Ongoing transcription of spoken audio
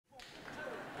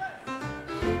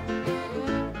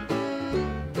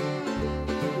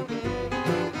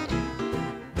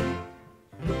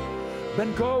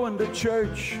Been going to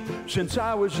church since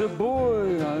I was a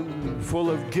boy. I'm full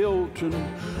of guilt and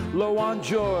low on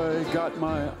joy. Got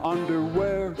my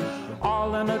underwear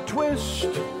all in a twist.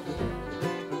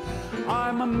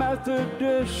 I'm a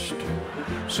Methodist.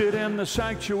 Sit in the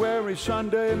sanctuary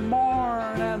Sunday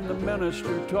morn, and the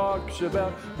minister talks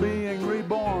about being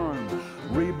reborn.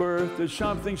 Rebirth is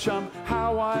something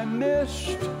somehow I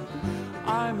missed.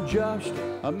 I'm just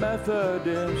a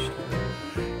Methodist.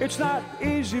 It's not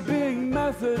easy being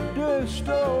Methodist.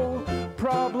 Oh,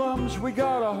 problems, we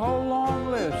got a whole long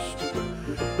list.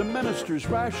 The minister's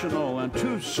rational and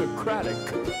too Socratic.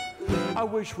 I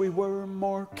wish we were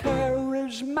more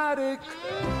charismatic.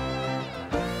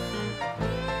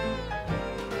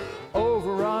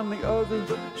 Over on the other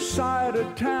side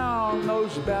of town,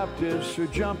 those Baptists are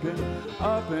jumping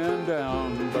up and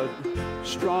down. But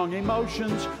strong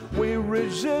emotions we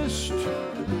resist,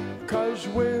 'cause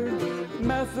we're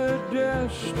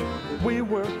Methodist. We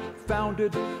were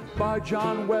founded by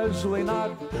John Wesley,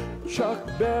 not Chuck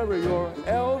Berry or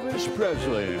Elvis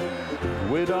Presley.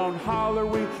 We don't holler,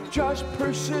 we just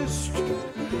persist.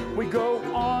 We go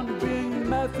on being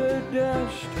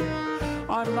Methodist.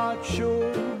 I'm not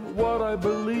sure what I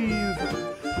believe.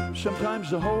 Sometimes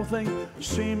the whole thing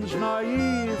seems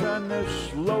naive, and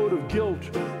this load of guilt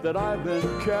that I've been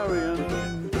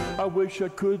carrying, I wish I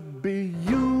could be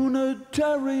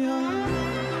Unitarian.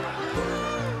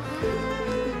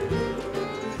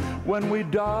 When we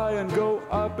die and go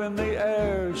up in the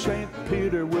air, St.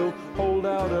 Peter will hold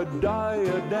out a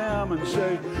diadem and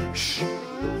say, shh,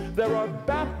 there are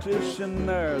Baptists in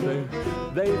there.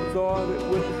 They thought it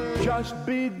would just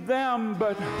be them,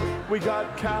 but we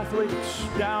got Catholics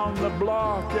down the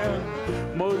block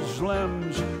and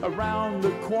Muslims around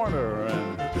the corner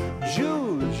and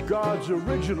Jews, God's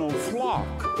original flock.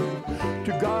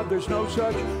 To God there's no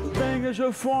such thing as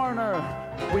a foreigner.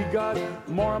 We got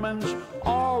Mormons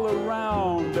all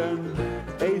around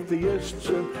and atheists,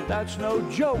 and that's no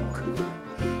joke.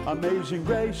 Amazing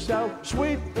grace, how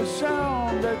sweet the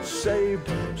sound that saved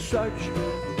such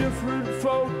different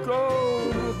folk.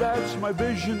 Oh, that's my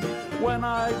vision when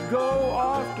I go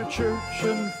off to church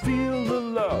and feel the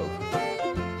love.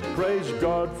 Praise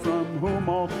God from whom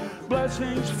all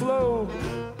blessings flow.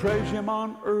 Praise Him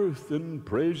on earth and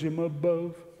praise Him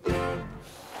above.